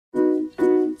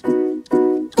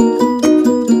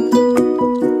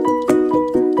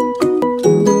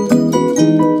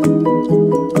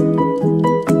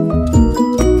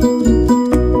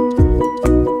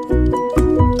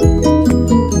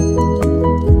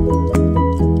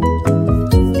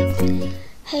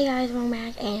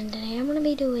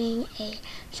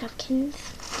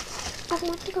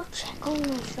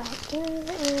Shopkins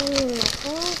and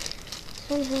Michael.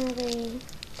 Somehow they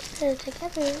put it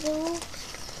together, so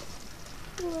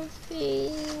we'll see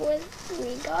what we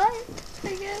got, I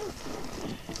guess.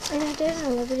 And I did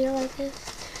another video like this.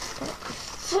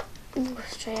 Go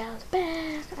straight out of the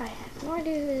bag. I have no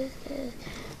idea who this is.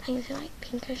 I think it's like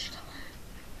pinkish color.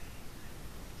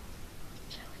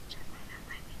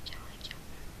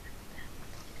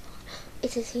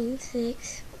 It's a scene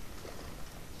 6.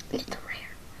 It's a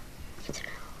rare. It's an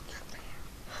ultra rare.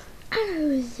 I don't know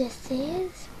who this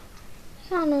is. If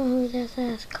you don't know who this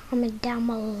is, comment down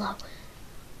below.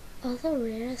 All the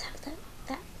rares have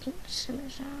that pink shimmer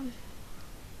shine.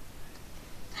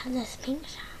 Have this pink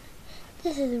shine.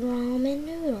 This is ramen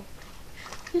noodle.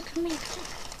 You can make it.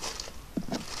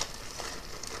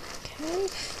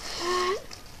 Okay.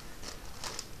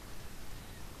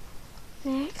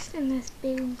 Next, in this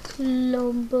big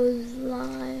lump of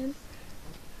slime,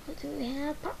 what do we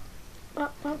have? Pop,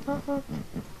 pop, pop, pop, pop.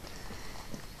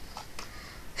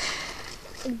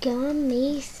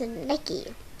 Gummy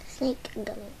snaky. Snake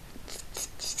gummy.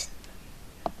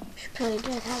 She probably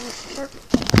does have a sharp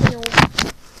tail.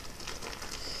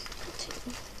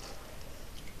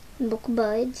 Book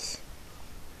buds.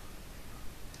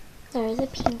 There's a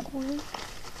pink one.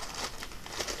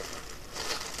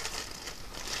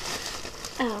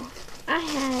 Oh, I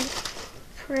had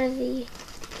Prezi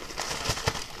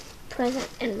present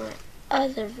in my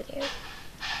other video.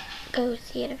 Go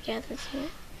see it if you haven't seen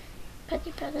it.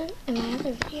 Prezi present in my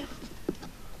other video.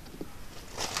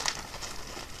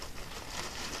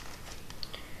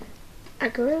 A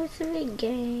grocery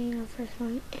gang. First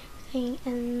one, everything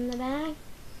in the bag.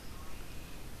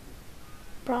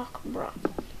 Brock.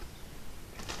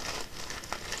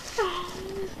 Oh,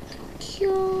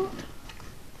 cute.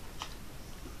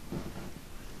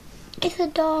 It's a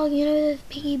dog, you know, this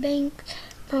piggy bank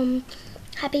from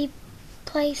Happy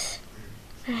Place.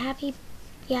 Or Happy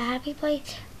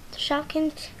Place. The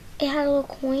Shopkins. It had a little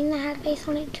coin that had a face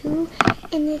on it too.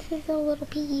 And this is a little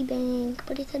piggy bank,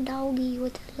 but it's a doggy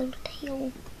with a little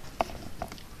tail.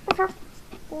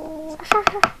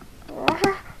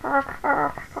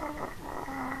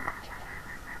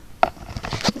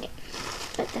 Okay,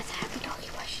 but that's a happy doggy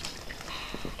wash.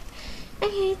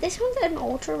 Okay, this one's an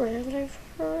ultra rare that I've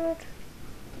heard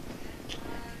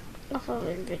off of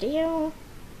a video,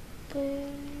 but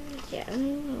yeah, I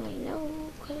don't really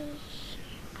know because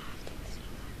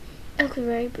it looks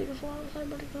very beautiful outside,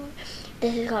 but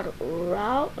this is called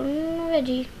raw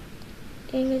veggie.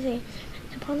 You can see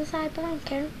it's on the side, but I don't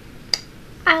care.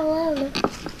 I love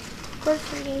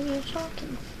grocery game and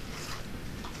Shopkins.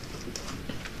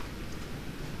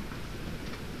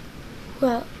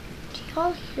 Well, do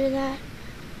y'all hear that?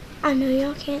 I know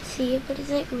y'all can't see it, but it's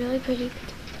like really pretty.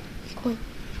 It's going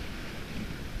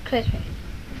crazy.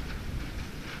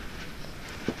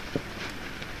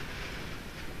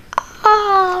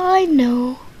 Oh, I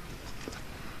know.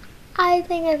 I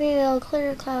think I see the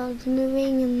clear clouds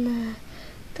moving and the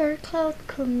dark clouds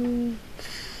coming.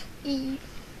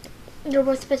 There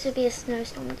was supposed to be a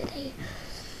snowstorm today.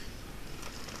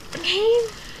 Okay.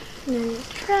 I'm going to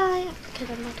try because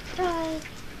I'm not to try.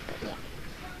 But yeah.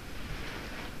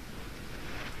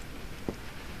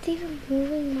 It's even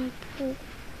moving my pool.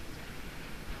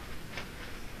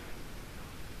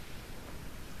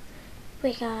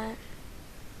 We got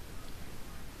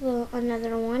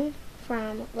another one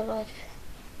from Little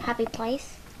Happy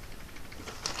Place.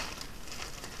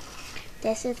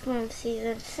 This is from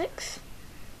season 6.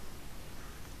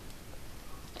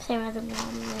 Same as the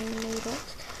ramen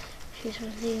noodles. She's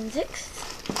from season 6.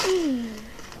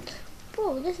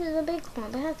 Oh, this is a big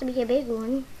one. That has to be a big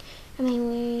one. I mean,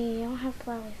 we don't have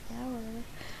flower.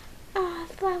 Ah,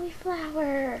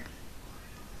 flower.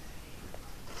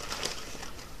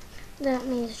 That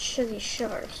means it should be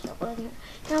sugar stuff, doesn't it?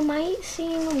 Now, I might see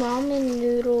ramen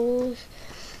noodles.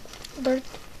 They're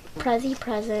Prezi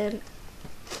present.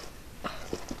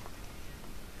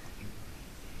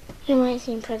 You might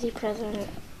see Prezi present.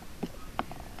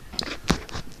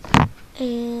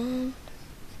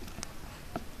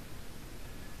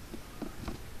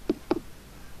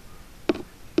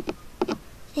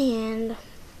 And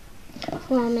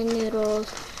ramen noodles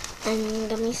and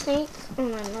gummy snakes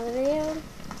on another video.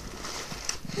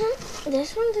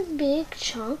 This one's a big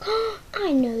chunk.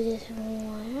 I know this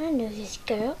one. I know this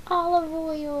girl. Olive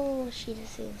oil. She's a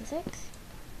season 6.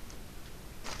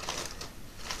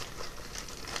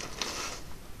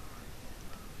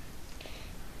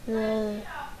 The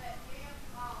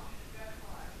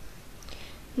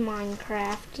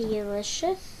Minecraft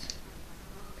delicious.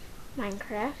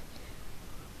 Minecraft.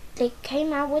 they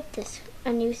came out with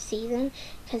a new season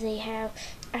because they have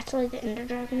actually the Ender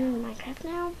Dragon in Minecraft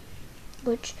now,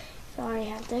 which if you already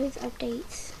have those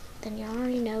updates, then you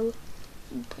already know.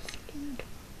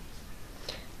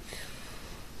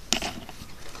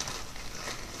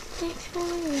 Next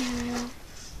one we have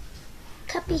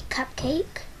Cuppy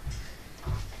Cupcake,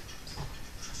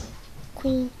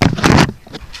 Queen